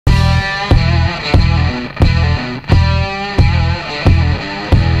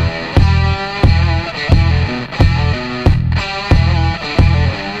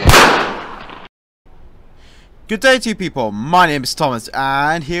Good day to you people, my name is Thomas,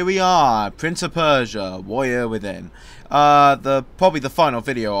 and here we are, Prince of Persia, Warrior Within. Probably the final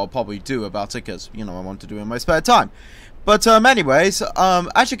video I'll probably do about it, because, you know, I want to do it in my spare time. But, anyways,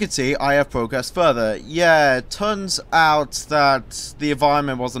 as you can see, I have progressed further. Yeah, it turns out that the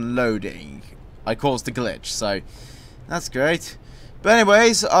environment wasn't loading. I caused the glitch, so that's great. But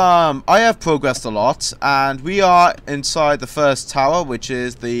anyways, I have progressed a lot, and we are inside the first tower, which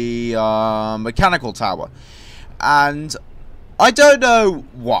is the mechanical tower. And I don't know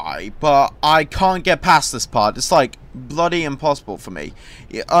why, but I can't get past this part. It's like bloody impossible for me.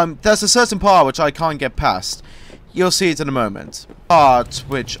 There's a certain part which I can't get past. You'll see it in a moment. Part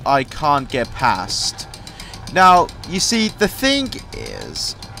which I can't get past. Now, you see, the thing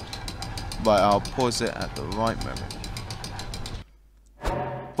is... Right, I'll pause it at the right moment.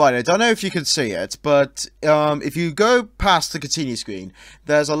 Right, I don't know if you can see it, but if you go past the continue screen,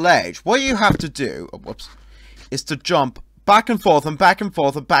 there's a ledge. What you have to do... Oh, whoops. Is to jump back and forth and back and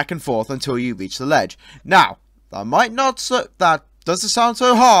forth and back and forth until you reach the ledge. Now, that doesn't sound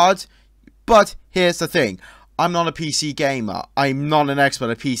so hard, but here's the thing. I'm not a PC gamer. I'm not an expert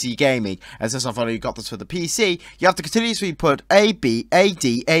at PC gaming. And since I've only got this for the PC, you have to continuously put A, B, A,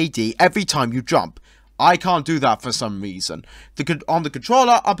 D, A, D every time you jump. I can't do that for some reason. On the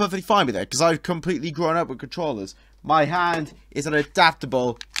controller, I'm perfectly fine with it, because I've completely grown up with controllers. My hand isn't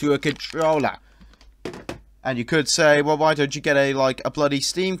adaptable to a controller. And you could say, well, why don't you get a bloody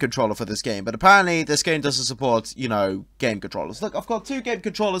Steam controller for this game? But apparently, this game doesn't support, you know, game controllers. Look, I've got 2 game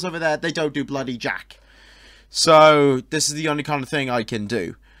controllers over there. They don't do bloody jack. So, this is the only kind of thing I can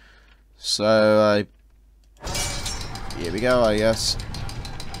do. So, here we go, I guess.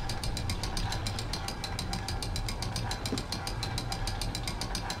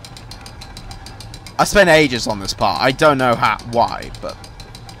 I spent ages on this part. I don't know why, but...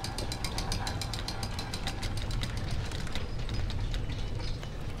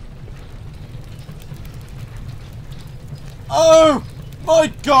 Oh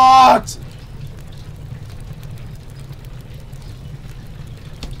my god!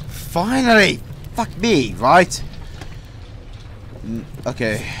 Finally! Fuck me, right?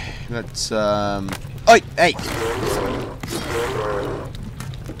 Okay, let's Oi, hey!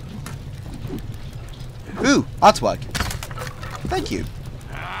 Ooh, artwork. Thank you.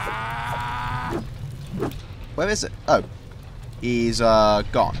 Where is it? Oh. He's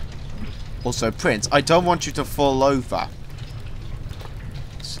gone. Also, Prince, I don't want you to fall over.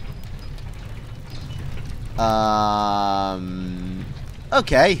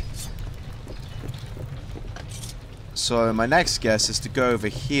 Okay. So my next guess is to go over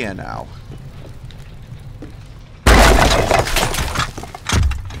here now.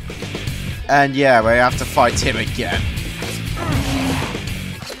 And yeah, we have to fight him again.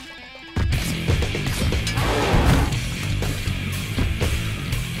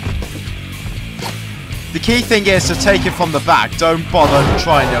 The key thing is to take it from the back. Don't bother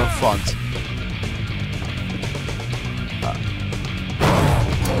trying it up front.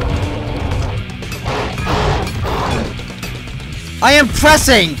 I am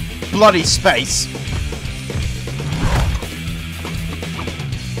pressing bloody space.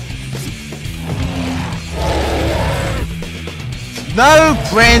 No,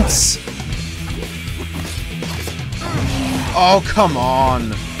 Prince. Oh, come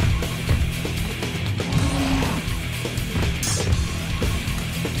on.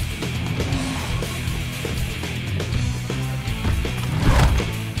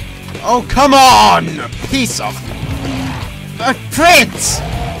 Oh, come on. Piece of... Prince!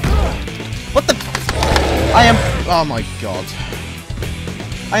 What the... I am... Oh my god.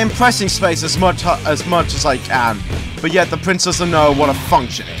 I am pressing space as much as I can, but yet the prince doesn't know what a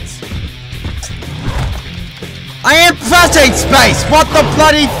function is. I am pressing space! What the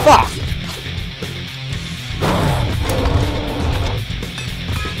bloody fuck?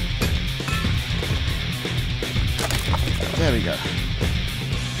 There we go.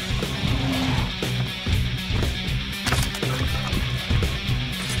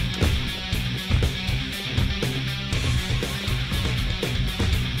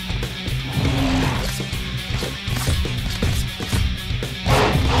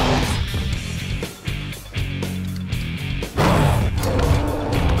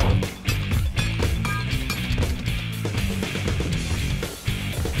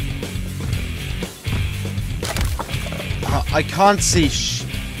 I can't see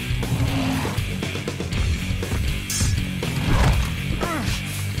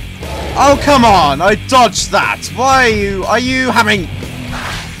Oh, come on! I dodged that! Why are you having...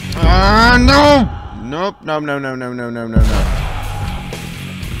 no! Nope, no, no, no, no, no, no, no, no.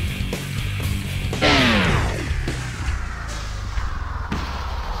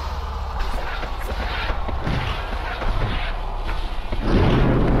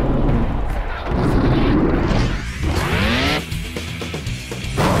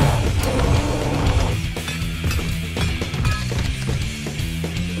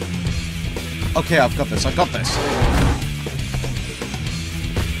 Okay, I've got this. I got this.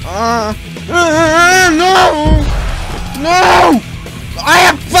 No! No! I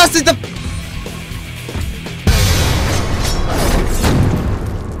have busted the...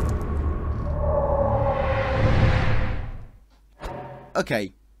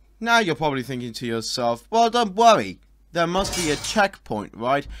 Okay, now you're probably thinking to yourself, well, don't worry. There must be a checkpoint,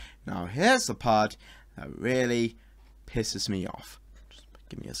 right? Now, here's the part that really pisses me off. Just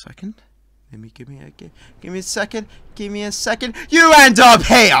give me a second. Give me a second. Give me a second. You end up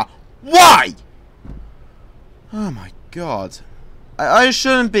here! Why? Oh my god. I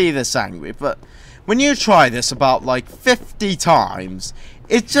shouldn't be this angry, but when you try this about like 50 times,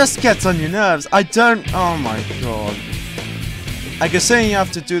 it just gets on your nerves. I don't... Oh my god. Like, you're saying you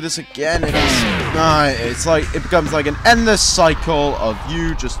have to do this again, it's like, it becomes like an endless cycle of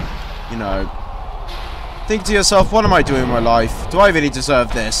you just, you know, think to yourself, what am I doing in my life? Do I really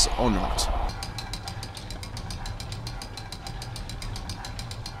deserve this or not?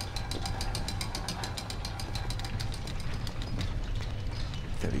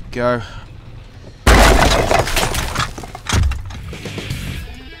 There we go.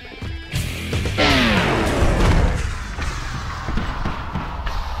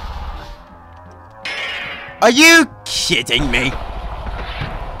 Are you kidding me?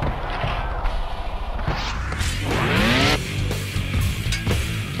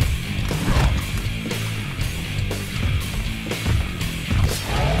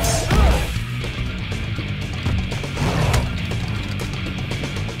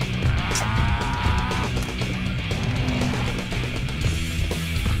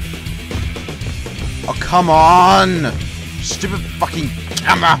 Oh, come on! Stupid fucking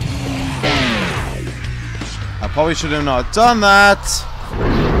camera! I probably should have not done that.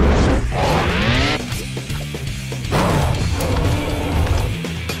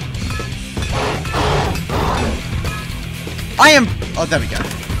 I am... Oh, there we go.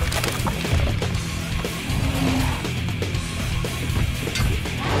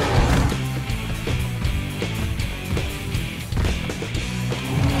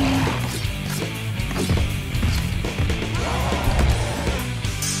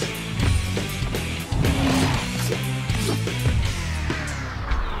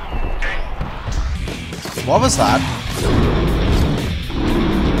 What was that?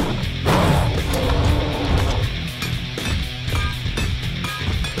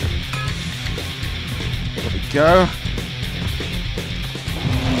 There we go.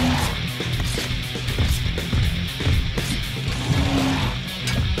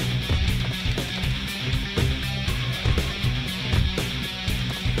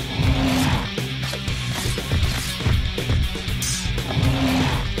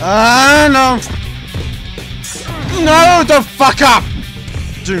 No! No, don't fuck up!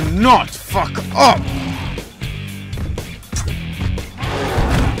 Do not fuck up!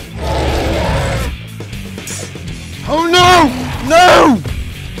 Oh no! No!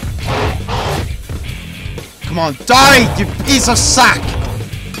 Come on, die, you piece of sack!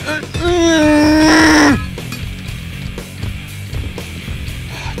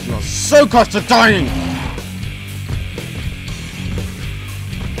 You are so close to dying!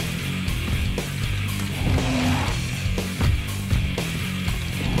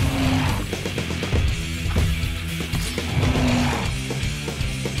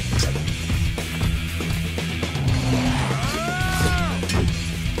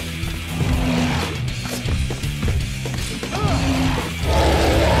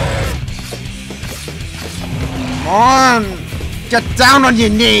 Come on! Get down on your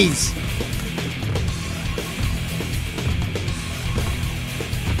knees!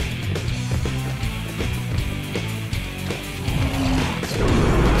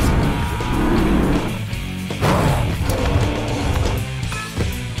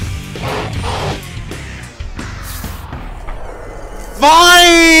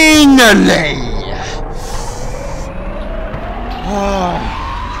 Finally!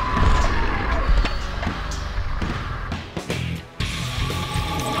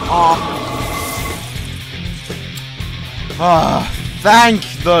 Thank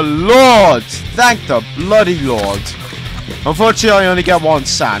the Lord! Thank the bloody Lord! Unfortunately, I only get one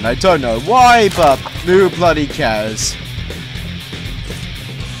sand. I don't know why, but who bloody cares?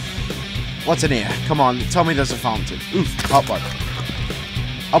 What's in here? Come on, tell me there's a fountain. Oof, hot one.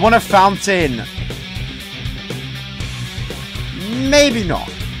 I want a fountain. Maybe not.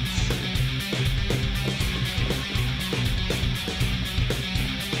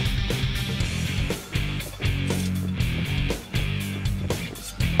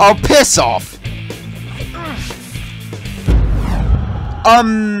 Oh, piss off!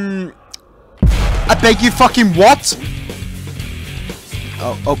 I beg you fucking what?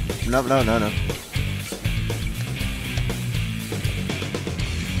 Oh, no, no, no, no.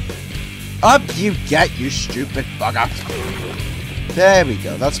 Up you get, you stupid bugger. There we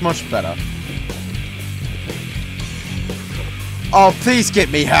go, that's much better. Oh, please give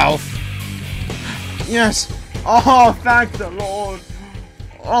me health. Yes. Oh, thank the Lord.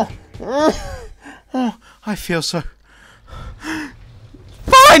 Oh, I feel so...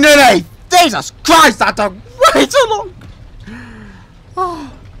 Finally! Jesus Christ, that took way too long!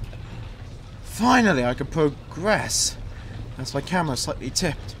 Oh. Finally, I can progress. As my camera slightly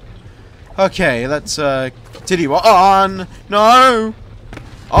tipped. Okay, let's continue on. No!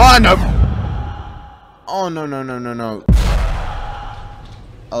 Oh, no! Oh, no, no, no, no, no.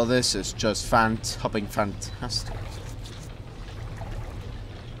 Oh, this is just fantastic.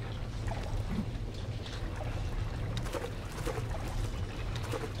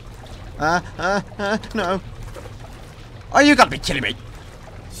 No. Oh, you gotta be kidding me.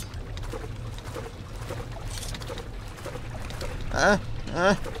 No,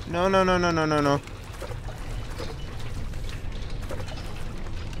 no, no, no, no, no, no.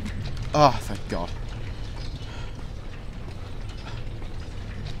 Oh, thank God.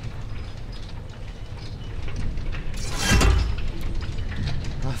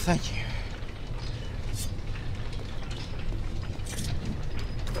 Oh, thank you.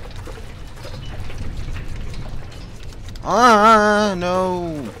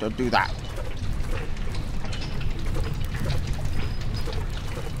 No, don't do that.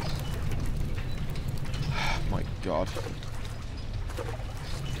 Oh, my God.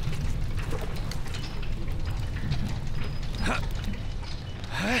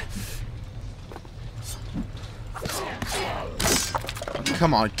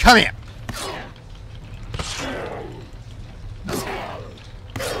 Come on, come here.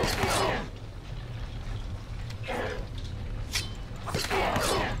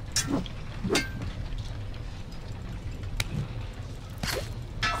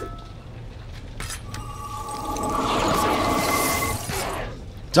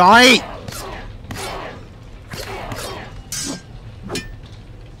 Die!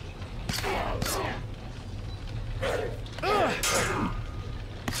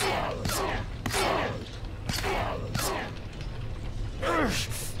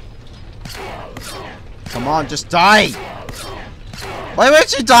 Come on, just die! Why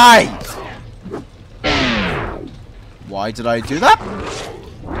won't you die? Why did I do that?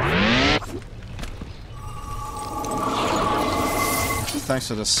 Thanks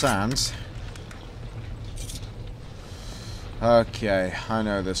for the sands. Okay, I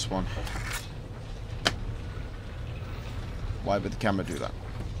know this one. Why would the camera do that?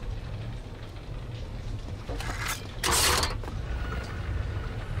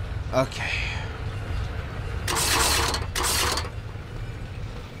 Okay.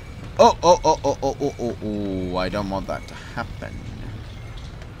 Oh, I don't want that to happen.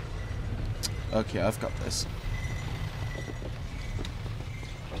 Okay, I've got this.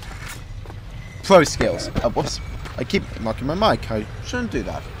 Pro skills. Whoops. I keep knocking my mic. I shouldn't do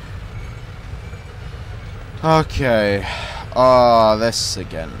that. Okay. Oh, this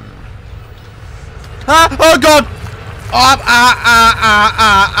again. Ah! Oh God! Oh,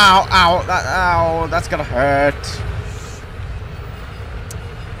 ow! That's gonna hurt.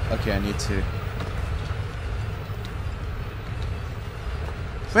 Okay, I need to.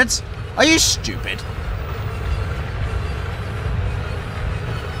 Prince, are you stupid?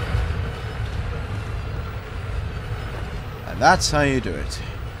 That's how you do it.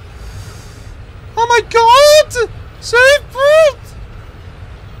 Oh my God! Save Prince!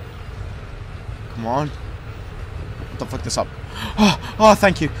 Come on. Don't fuck this up. Oh,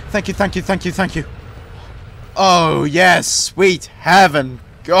 thank you. Thank you. Oh, yes. Sweet heaven.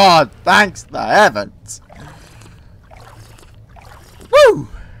 God, thanks the heavens. Woo!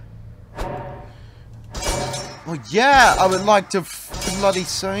 Oh, yeah. I would like to bloody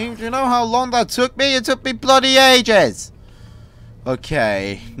save. Do you know how long that took me? It took me bloody ages.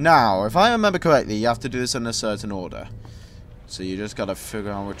 Okay, now, if I remember correctly, you have to do this in a certain order. So you just gotta figure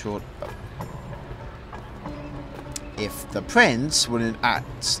out which order. If the prince wouldn't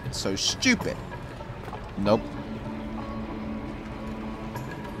act so stupid. Nope.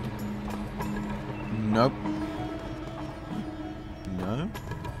 Nope. No.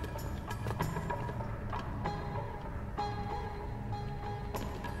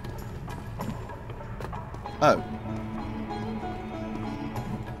 Oh.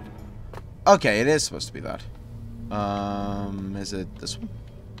 Okay, it is supposed to be that. Is it this one?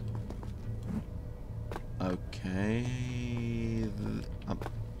 Okay.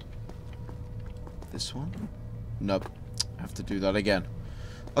 This one? Nope. I have to do that again.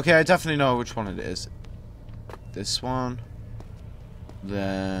 Okay, I definitely know which one it is. This one.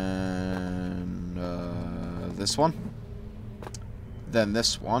 Then this one. Then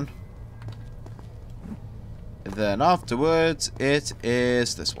this one. Then afterwards, it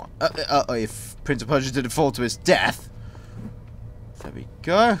is this one. If Prince of Persia didn't fall to his death. There we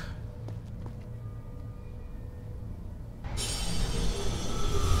go.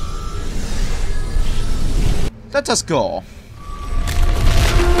 Let us go.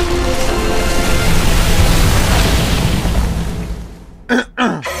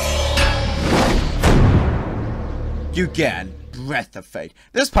 You get Breath of Fate.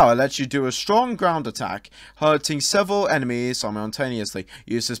 This power lets you do a strong ground attack, hurting several enemies simultaneously.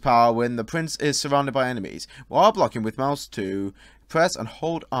 Use this power when the prince is surrounded by enemies, while blocking with mouse to press and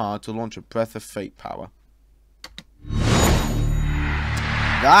hold R to launch a Breath of Fate power.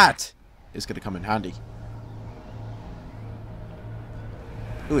 That is going to come in handy.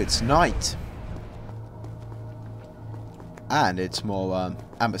 Ooh, it's night. And it's more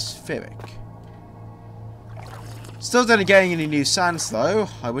atmospheric. Still didn't get any new sands though.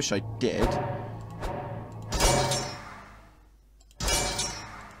 I wish I did.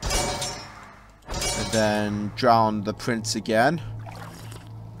 And then drown the prince again.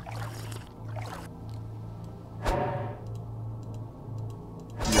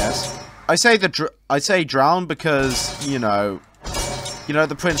 Yes. I say drown because, you know,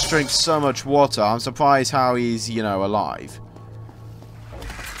 the prince drinks so much water. I'm surprised how he's, alive.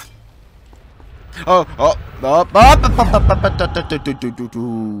 I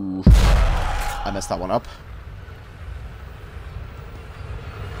messed that one up.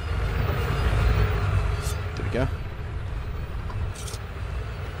 There we go.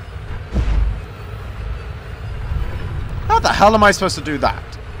 How the hell am I supposed to do that?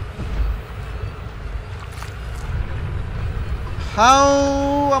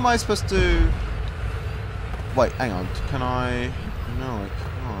 How am I supposed to... Wait, hang on. Can I... No, I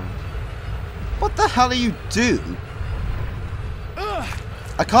can't. What the hell are you do?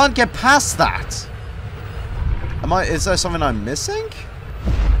 I can't get past that. Is there something I'm missing?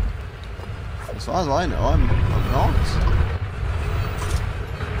 As far as I know, I'm not.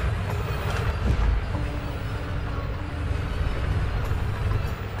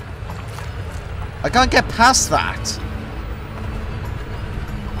 I can't get past that.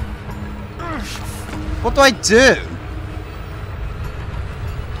 What do I do?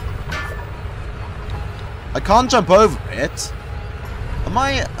 I can't jump over it. Am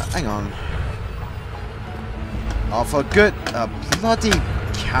I... Hang on. Oh, for good... bloody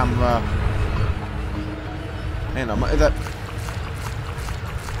camera. Hang on, that...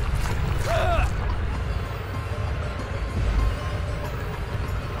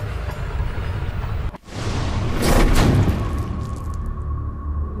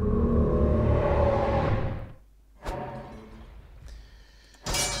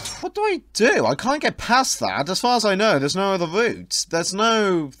 What do I do? I can't get past that. As far as I know, there's no other route. There's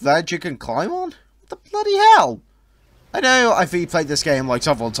no ledge you can climb on? What the bloody hell? I know I've replayed this game like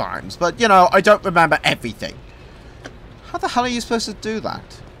several times, but, I don't remember everything. How the hell are you supposed to do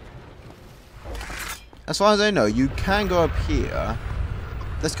that? As far as I know, you can go up here.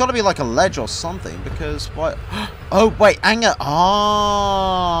 There's got to be like a ledge or something, because what? Oh, wait, hang on.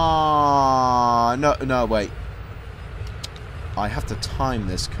 Ah, no, wait. I have to time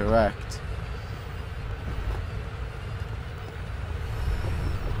this correct.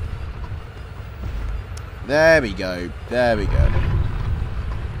 There we go. There we go.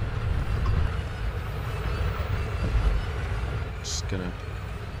 Just gonna...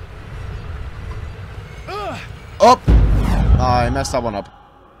 Up! Oh, I messed that one up.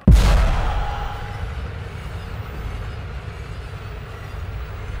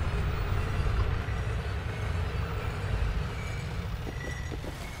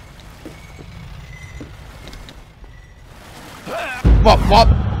 What?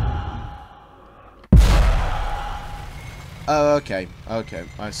 Oh, okay. Okay,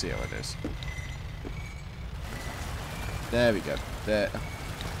 I see how it is. There we go. There.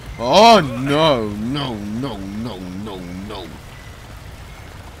 Oh, no. No.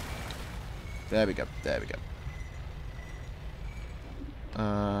 There we go. There we go.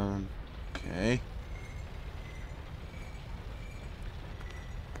 Okay.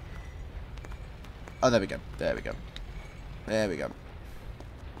 Oh, there we go. There we go. There we go.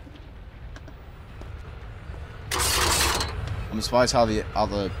 I'm surprised how the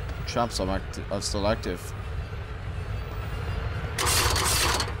other traps are still active.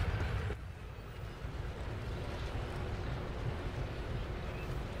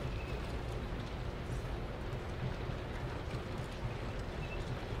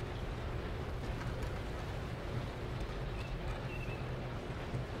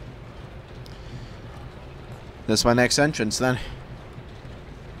 That's my next entrance then.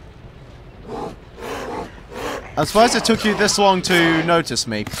 I'm surprised it took you this long to notice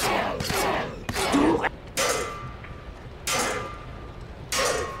me.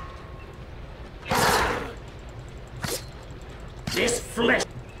 This flesh.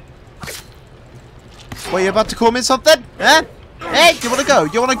 What, you about to call me something? Eh? Hey, you wanna go?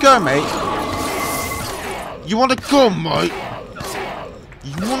 You wanna go, mate? You wanna go, mate?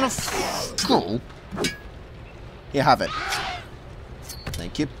 You wanna go? Here, have it.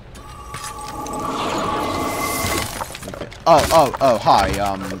 Thank you. Okay. Oh, hi,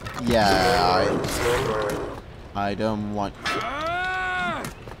 yeah, I don't want...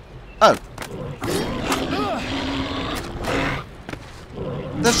 Oh.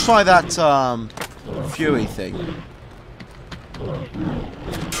 Let's try that, Fury thing.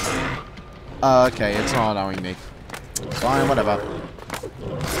 Okay, it's not allowing me. Fine, whatever.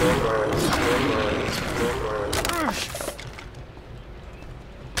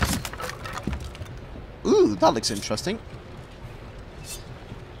 Ooh, that looks interesting.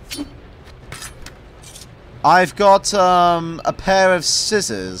 I've got, a pair of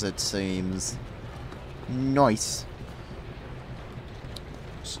scissors, it seems. Nice.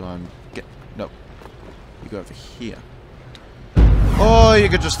 So I'm no. You go over here. Oh, you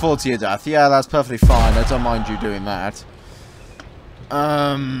could just fall to your death. Yeah, that's perfectly fine. I don't mind you doing that.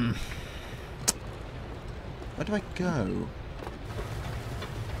 Where do I go?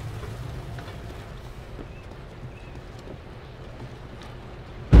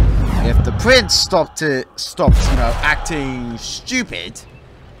 If the prince stopped, you know, acting stupid.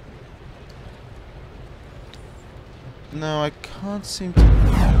 No, I can't seem to...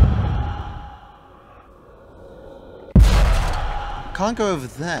 Can't go over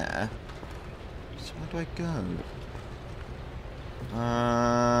there. So where do I go?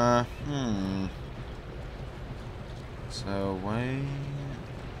 So wait...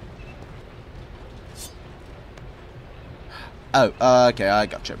 Oh, okay, I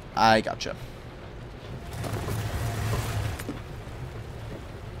gotcha. I gotcha.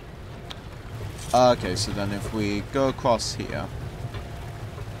 Okay, so then if we go across here...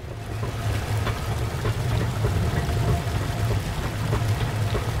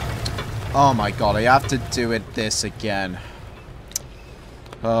 Oh my god, I have to do this again.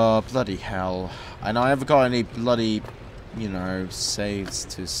 Oh, bloody hell. And I haven't got any bloody, you know, saves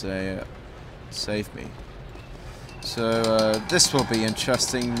to save me. So, this will be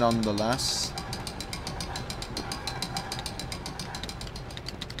interesting nonetheless.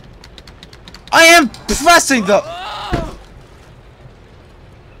 I am pressing the...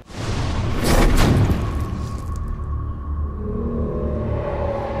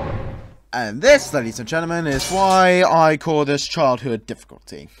 And this, ladies and gentlemen, is why I call this childhood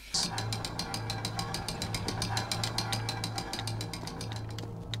difficulty.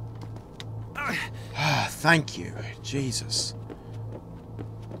 Thank you, Jesus.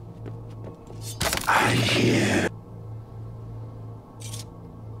 I'm here.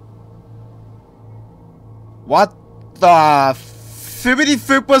 What the fibbity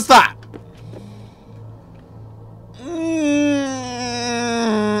foop was that?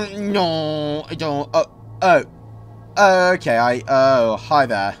 No, I don't. Okay, oh, hi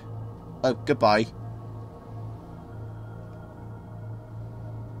there. Oh, goodbye.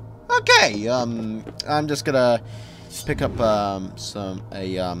 Okay, I'm just gonna pick up, an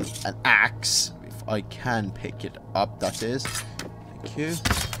axe. If I can pick it up, that is. Thank you.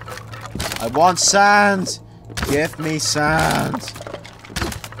 I want sand! Give me sand!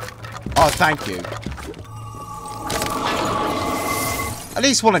 Oh, thank you. At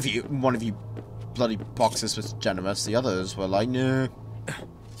least one of you bloody boxers was generous. The others were like, no.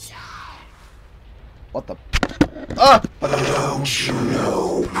 What the? Ah! Don't you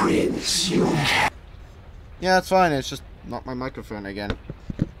know, Prince? Yeah, it's fine. It's just not my microphone again.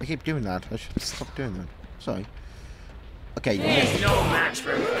 I keep doing that. I should stop doing that. Sorry. Okay. There's no match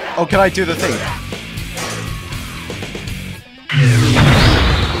for that. Oh, can I do the thing?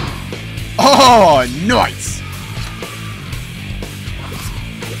 Oh, nice!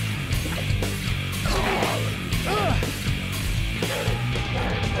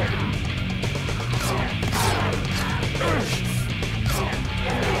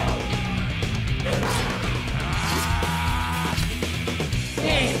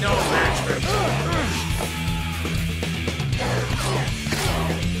 There's no match for that.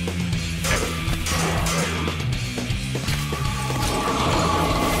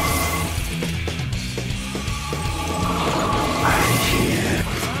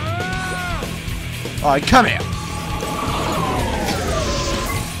 Alright, come here.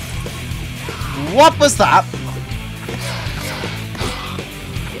 What was that?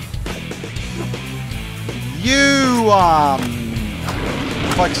 You,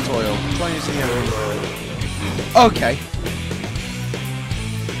 fight tutorial. Try and use the Okay.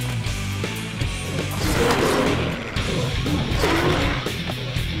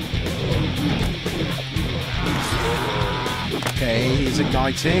 Okay, he's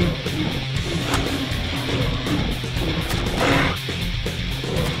igniting.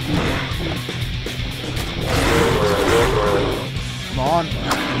 Come on.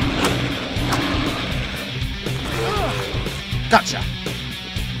 Gotcha.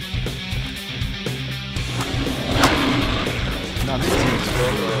 No, this is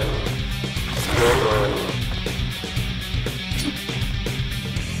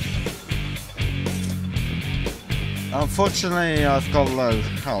unfortunately, I've got low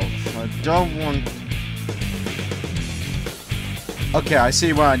health. I don't want... Okay, I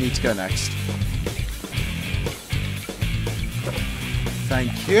see where I need to go next.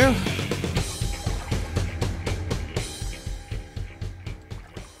 Thank you.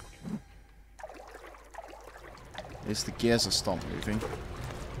 At least the gears are stopped moving.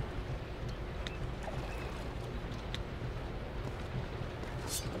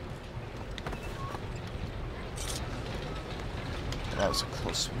 That was a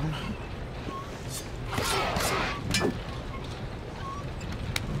close one.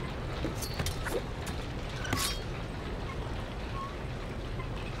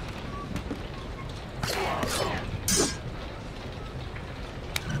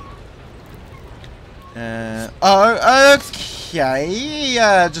 Oh, okay.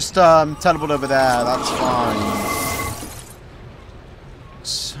 Yeah, just teleport over there. That's fine.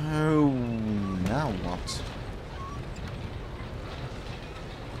 So now what?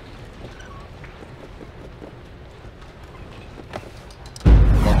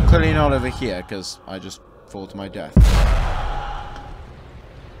 Well, clearly not over here because I just fall to my death.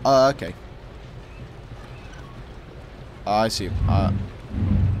 Okay. I see.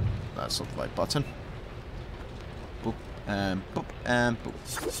 That's not the right button. Boop and boop and boop.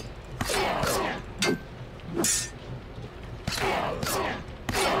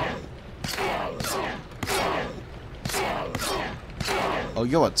 Oh,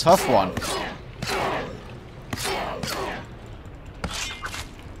 you're a tough one.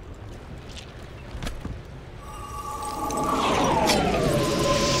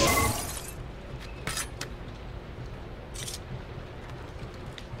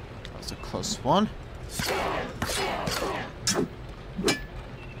 That's a close one.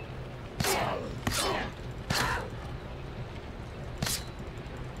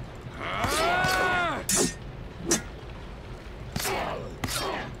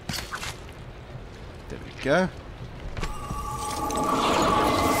 There we go.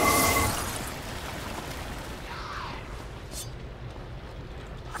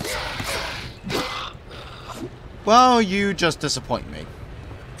 Well, you just disappoint me.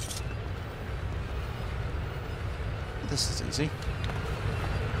 This is easy.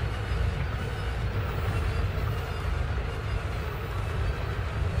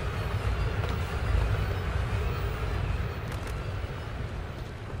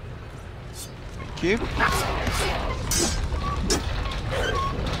 Thank you.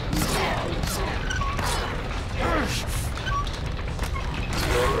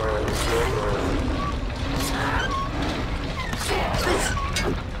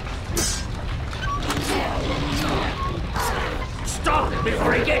 Stop it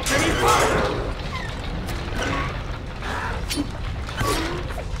before he gets any further!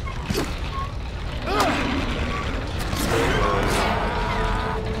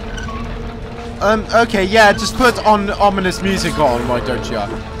 Okay, yeah, just put on ominous music on, why don't you?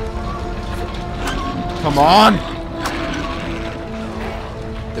 Come on!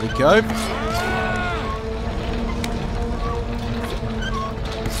 There we go.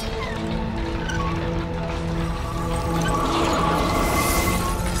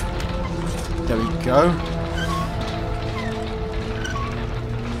 There we go.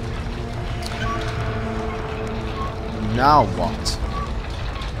 Now what?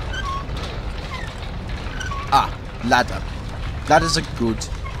 Ah, ladder. Ladders are good.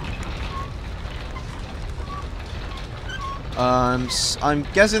 I'm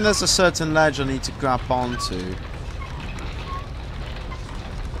guessing there's a certain ledge I need to grab onto.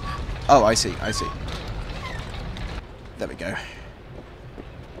 Oh, I see, I see. There we go.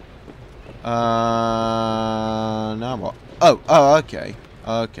 Now what? Oh, okay.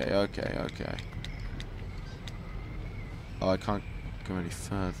 Okay. Oh, I can't go any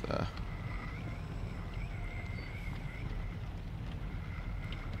further.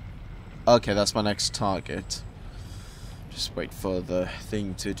 Okay, that's my next target. Just wait for the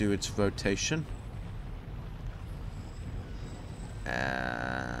thing to do its rotation.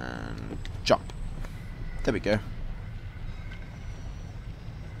 And jump. There we go.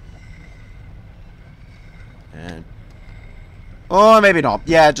 And oh, maybe not.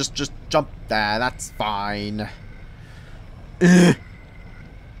 Yeah, just jump there. That's fine. There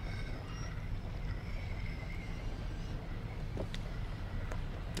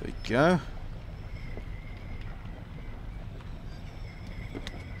we go.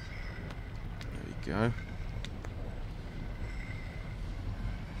 There we go.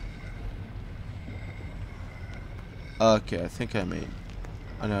 Okay, I think I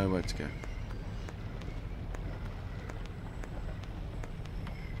know where to go.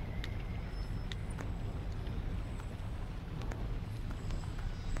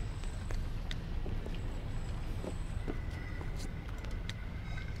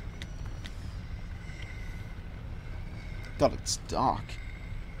 God, it's dark.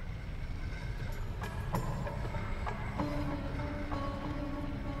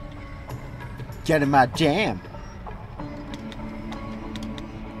 Get in my jam.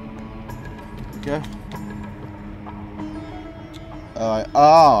 Okay.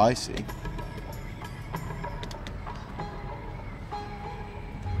 Oh, I see.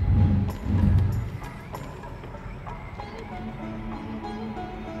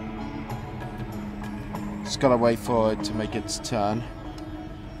 Just gotta wait for it to make its turn.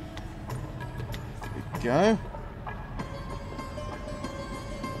 There we go.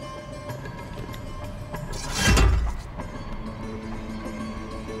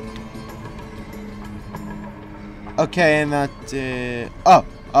 Okay, and that,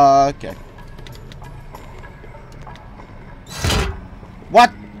 okay.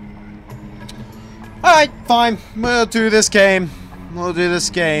 What? Alright, fine. We'll do this game. We'll do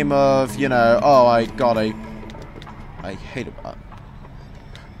this game of, you know, oh, I hate it. My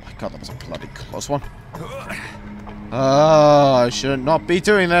God, that was a bloody close one. Oh, I should not be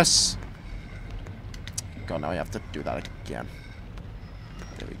doing this. God, now I have to do that again.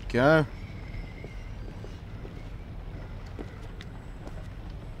 There we go.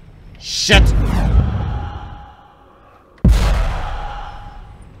 Shit!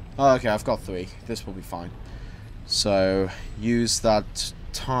 Okay, I've got 3. This will be fine. So, use that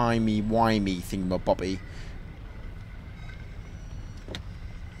timey-wimey thingamabobby.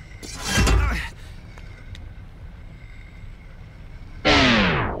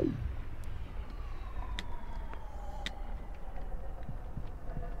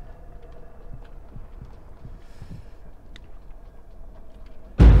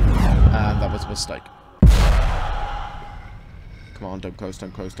 And that was a mistake. Come on, don't close,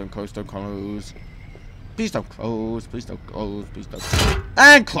 don't close, don't close, don't close. Please don't close, please don't close, please don't close.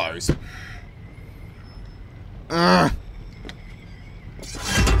 And close!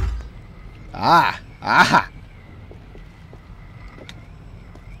 Aha!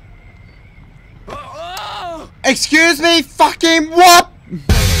 Excuse me, fucking what?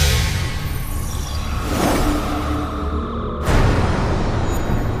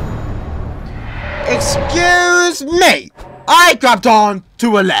 Excuse me! I grabbed on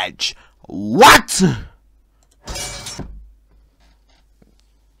to a ledge. What?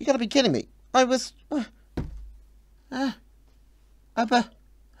 You gotta be kidding me. I was... huh? Oh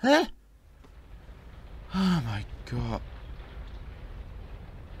my God.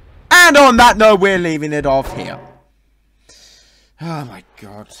 And on that note, we're leaving it off here. Oh my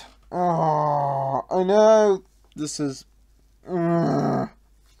God. Oh, I know. This is...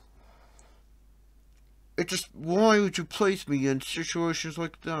 It just... Why would you place me in situations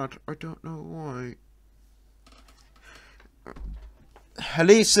like that? I don't know why. At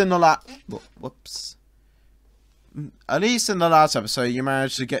least in the last... Whoops. At least in the last episode, you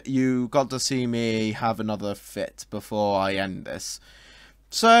managed to get... You got to see me have another fit before I end this.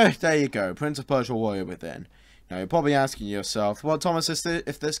 So, there you go. Prince of Persia Warrior Within. Now, you're probably asking yourself, well, Thomas,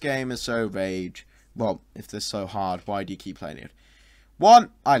 if this game is so rage... Well, if this is so hard, why do you keep playing it?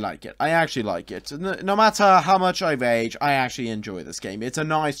 One, I like it. I actually like it. No matter how much I rage, I actually enjoy this game. It's a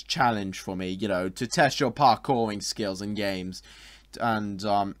nice challenge for me, you know, to test your parkouring skills in games. And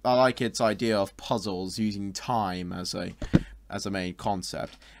I like its idea of puzzles using time as a main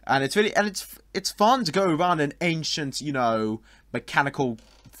concept. And it's really it's fun to go around an ancient, you know, mechanical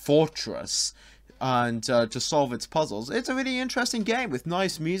fortress and to solve its puzzles. It's a really interesting game with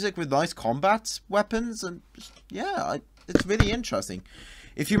nice music, with nice combat weapons, and yeah, it's really interesting.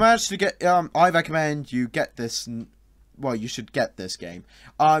 If you manage to get, I recommend you get this. Well, you should get this game.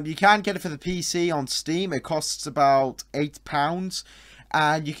 You can get it for the PC on Steam. It costs about £8.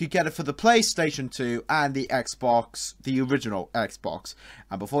 And you could get it for the PlayStation 2 and the Xbox, the original Xbox.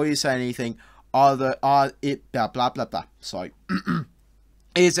 And before you say anything, blah blah blah. Sorry.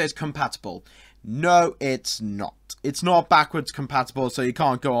 Is it compatible? No, it's not. It's not backwards compatible, so you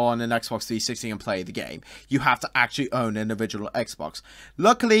can't go on an Xbox 360 and play the game. You have to actually own an original Xbox.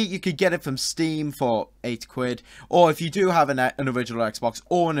 Luckily, you could get it from Steam for £8, or if you do have an original Xbox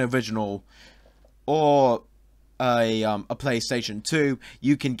or an original or a PlayStation 2,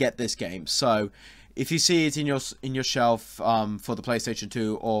 you can get this game. So if you see it in your shelf for the PlayStation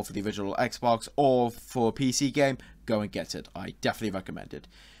 2 or for the original Xbox or for a PC game, go and get it. I definitely recommend it.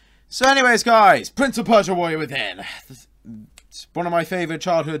 So anyways, guys, Prince of Persia Warrior Within. It's one of my favorite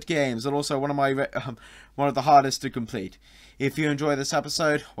childhood games, and also one of the hardest to complete. If you enjoy this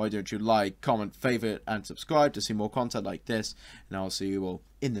episode, why don't you like, comment, favorite, and subscribe to see more content like this, and I'll see you all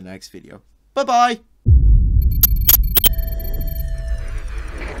in the next video. Bye-bye!